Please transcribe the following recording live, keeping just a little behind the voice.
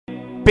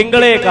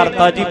पिंगले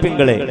करता जी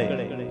पिंगले,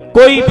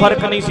 कोई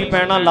फर्क नहीं सी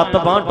पैना, लत्त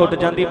बांह टुट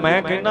जाती। मैं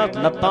कहना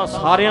लत्तां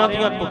सारियां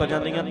दियां टुट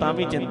जांदियां तां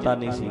भी चिंता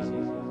नहीं सी,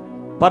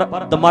 पर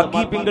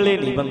दिमागी पिंगले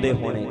नहीं बंदे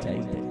होने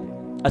चाहिए।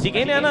 ਅਸੀਂ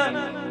ਕਹਿੰਦੇ ਆ ਨਾ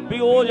ਵੀ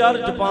ਉਹ ਯਾਰ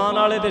ਜਾਪਾਨ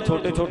ਵਾਲੇ ਤੇ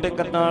ਛੋਟੇ ਛੋਟੇ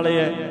ਕੱਦਾਂ ਵਾਲੇ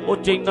ਐ, ਉਹ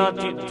ਚਾਈਨਾ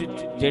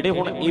ਜਿਹੜੇ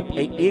ਹੁਣ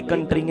ਇਹ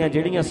ਕੰਟਰੀਆਂ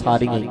ਜਿਹੜੀਆਂ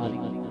ਸਾਰੀਆਂ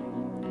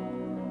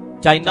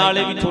ਚਾਈਨਾ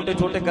ਵਾਲੇ ਵੀ ਛੋਟੇ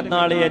ਛੋਟੇ ਕੱਦਾਂ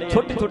ਵਾਲੇ ਐ,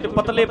 ਛੋਟੇ ਛੋਟੇ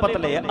ਪਤਲੇ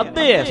ਪਤਲੇ ਐ,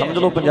 ਅੱਧੇ ਐ ਸਮਝ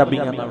ਲਓ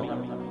ਪੰਜਾਬੀਆਂ ਨਾਲੋਂ।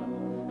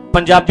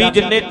 ਪੰਜਾਬੀ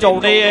ਜਿੰਨੇ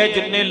ਚੌੜੇ ਐ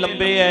ਜਿੰਨੇ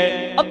ਲੰਬੇ ਐ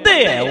ਅੱਧੇ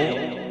ਐ ਉਹ।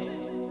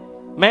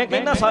 ਮੈਂ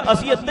ਕਹਿੰਦਾ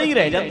ਅਸੀਂ ਅੱਧੇ ਹੀ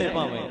ਰਹਿ ਜਾਂਦੇ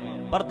ਭਾਵੇਂ,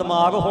 ਪਰ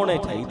ਦਿਮਾਗ ਹੋਣੇ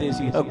ਚਾਹੀਦੇ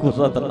ਸੀ।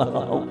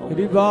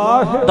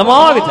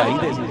 ਦਿਮਾਗ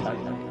ਚਾਹੀਦੇ ਸੀ,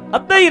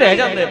 ਅੱਧੇ ਹੀ ਰਹਿ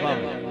ਜਾਂਦੇ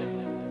ਭਾਵੇਂ,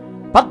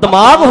 पर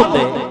दिमाग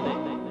होंदे।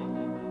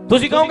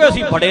 तुसीं कहोगे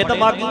असीं बड़े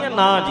दिमागी हैं,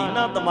 ना जी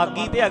ना,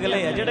 दिमागी ते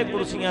अगले है जिहड़े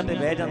कुर्सियां ते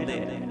बह जांदे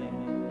हैं।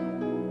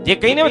 जे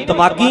कहने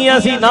दिमागी हैं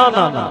असीं, ना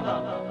ना ना,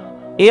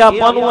 ये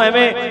आपां नूं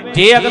एवें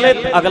जे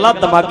अगला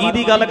दिमागी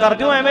दी गल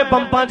करदे हो एवें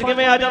पंपां च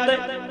किवें आ जांदे।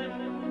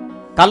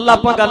 कल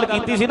आपां गल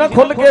कीती सी ना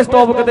खुल के इस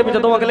टॉपिक ते,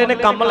 जदों अगले ने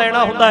काम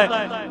लेना हुंदा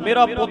है,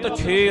 मेरा पुत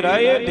शेर है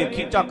ये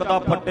देखी चकदा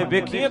फट्टे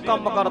वेखी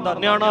काम करदा,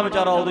 न्याणा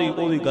बेचारा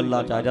ओदी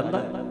गल्लां च आ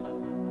जांदा है।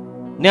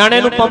 ਨਿਆਣੇ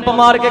ਨੂੰ ਪੰਪ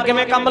ਮਾਰ ਕੇ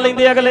ਕਿਵੇਂ ਕੰਮ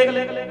ਲੈਂਦੇ ਅਗਲੇ,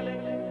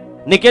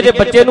 ਨਿੱਕੇ ਜਿਹੇ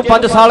ਬੱਚੇ ਨੂੰ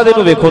 5 ਸਾਲ ਦੇ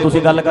ਨੂੰ ਵੇਖੋ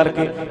ਤੁਸੀਂ ਗੱਲ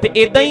ਕਰਕੇ, ਤੇ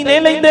ਇਦਾਂ ਹੀ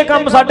ਨਹੀਂ ਲੈਂਦੇ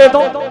ਕੰਮ ਸਾਡੇ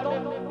ਤੋਂ।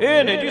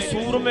 ਇਹ ਨੇ ਜੀ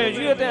ਸੂਰਮੇ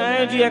ਜੀ, ਇਹ ਤੇ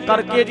ਐ ਜੀ ਇਹ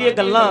ਕਰਕੇ ਜੀ ਇਹ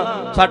ਗੱਲਾਂ,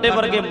 ਸਾਡੇ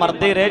ਵਰਗੇ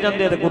ਮਰਦੇ ਰਹਿ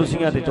ਜਾਂਦੇ ਤੇ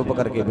ਕੁਰਸੀਆਂ ਤੇ ਚੁੱਪ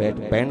ਕਰਕੇ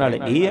ਬਹਿਣ ਵਾਲੇ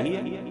ਇਹ ਹੈ।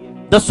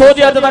 ਦੱਸੋ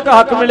ਜੀ ਅੱਜ ਤੱਕ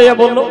ਹੱਕ ਮਿਲਿਆ,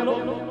 ਬੋਲੋ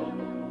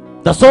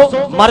ਦੱਸੋ।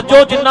 ਮਰ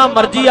ਜੋ ਜਿੰਨਾ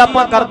ਮਰਜ਼ੀ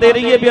ਆਪਾਂ ਕਰਦੇ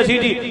ਰਹੀਏ ਵੀ ਅਸੀਂ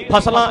ਜੀ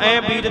ਫਸਲਾਂ ਐ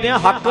ਬੀਜਦੇ ਆ,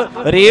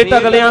 ਹੱਕ ਰੇਟ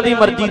ਅਗਲਿਆਂ ਦੀ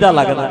ਮਰਜ਼ੀ ਦਾ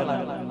ਲੱਗਦਾ,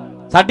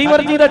 ਸਾਡੀ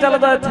ਮਰਜ਼ੀ ਦਾ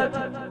ਚੱਲਦਾ ਇੱਥੇ।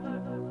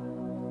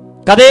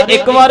 कदे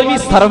एक बार भी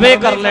सर्वे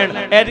कर लैन,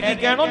 ऐतकी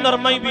कहणो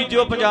नरमा ही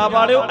बीजो पंजाब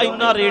वालिओ,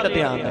 इन्ना रेट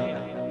देंगे।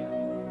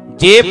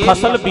 जे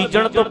फसल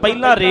बीजण तो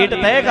पहला रेट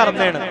तय कर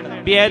देण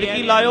भी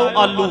ऐतकी लाओ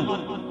आलू,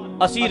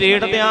 असी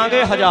रेट देंगे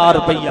 1000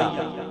 रुपया,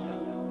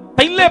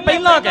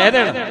 पहला कह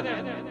देण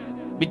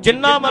भी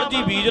जिन्ना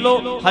मर्जी बीज लो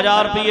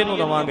 1000 रुपये नूं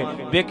लवांगे।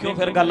 वेखियो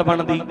फिर गल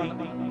बनदी,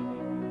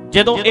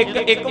 जदों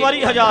एक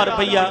बारी 1000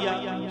 रुपया,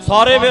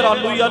 सारे फिर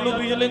आलू ही आलू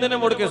बीज लैंदे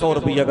ने, मुड़ के 100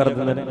 रुपया कर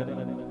दिंदे ने।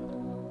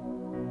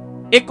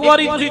 एक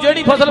बारी तुसीं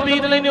जिहड़ी फसल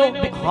बीज लैंदे हो,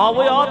 हाँ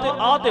वो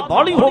आ ते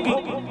बाहली हो गई,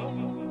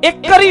 एक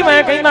बारी मैं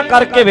कहना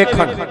करके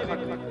वेखण।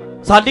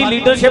 साडी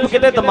लीडरशिप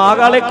किते दिमाग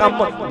वाले काम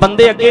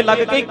बंदे अगे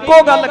लग के इक्को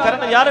गल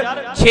करन, यार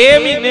 6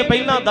 महीने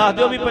पहलां दस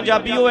दिओ भी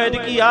पंजाबी हो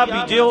ऐतकी आ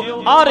बीजिओ,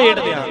 आ रेट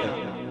देंगे,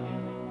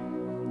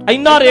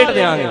 इन्ना रेट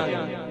देंगे।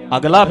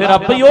 अगला फिर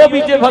आपे ही ओ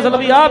बीजे फसल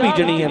भी आ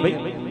बीजनी है बई,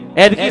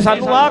 ऐतकी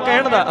सानू आ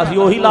कहण दा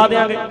असीं ओही ला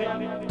देंगे।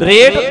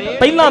 रेट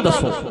पहलां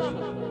दसो,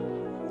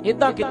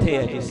 इदां कित्थे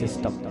है जी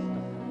सिस्टम?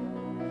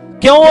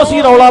 क्यों असी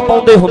रौला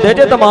पाउंदे हुंदे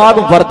जे दिमाग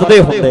वरतदे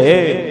हुंदे।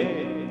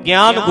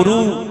 ज्ञान गुरु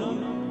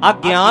आ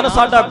ज्ञान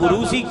साडा गुरु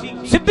सी,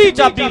 सीधी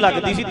चाबी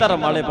लगदी सी धर्म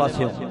वाले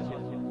पासिओं।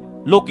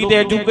 लोकी ते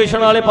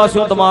एजुकेशन वाले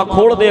पासिओं दिमाग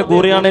खोलदे,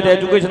 गोरियां ने ते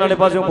एजुकेशन वाले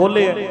पासिओं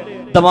खोले है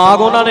दिमाग,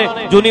 उन्होंने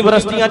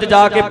यूनिवर्सिटियां च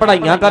जाके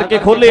पढ़ाइयां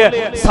करके खोले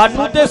है।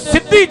 सानू ते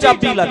सीधी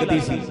चाबी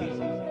लगदी सी,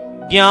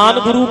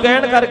 ज्ञान गुरु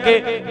कहण करके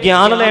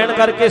ज्ञान लैण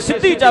करके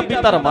सीधी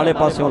चाबी धर्म वाले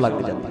पासिओं लग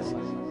जाती सी।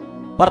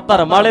 पर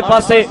धर्म वाले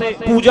पासे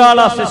पूजा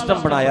वाला सिस्टम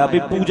बनाया भी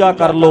पूजा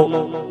कर लो,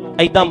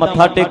 ऐदां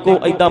मत्था टेको,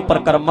 ऐदां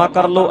परिक्रमा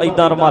कर लो,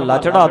 ऐदां रमाला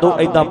चढ़ा दो,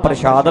 ऐदां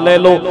प्रसाद ले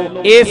लो।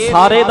 ये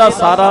सारे दा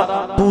सारा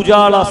पूजा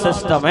वाला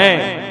सिस्टम है।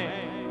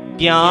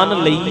 ज्ञान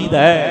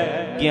लईदा है,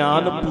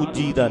 ज्ञान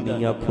पूजीदा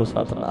नहीं। आखो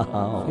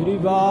सतनाम,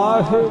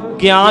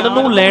 ज्ञान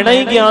नूं लैना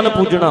ही ज्ञान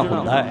पूजना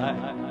हुंदा है।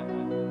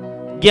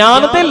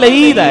 ज्ञान ते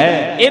लईदा है,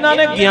 इन्हां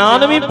ने ज्ञान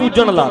भी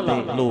पूजन लाते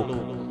लोग।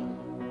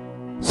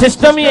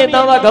 सिस्टम ही इदां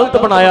दा गलत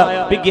बनाया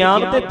भी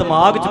ज्ञान ते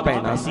दिमाग च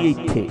पैना सी,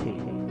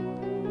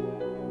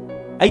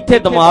 इत्थे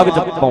दिमाग च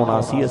पाउणा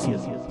सी, असीं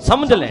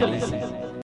समझ लैनी सी।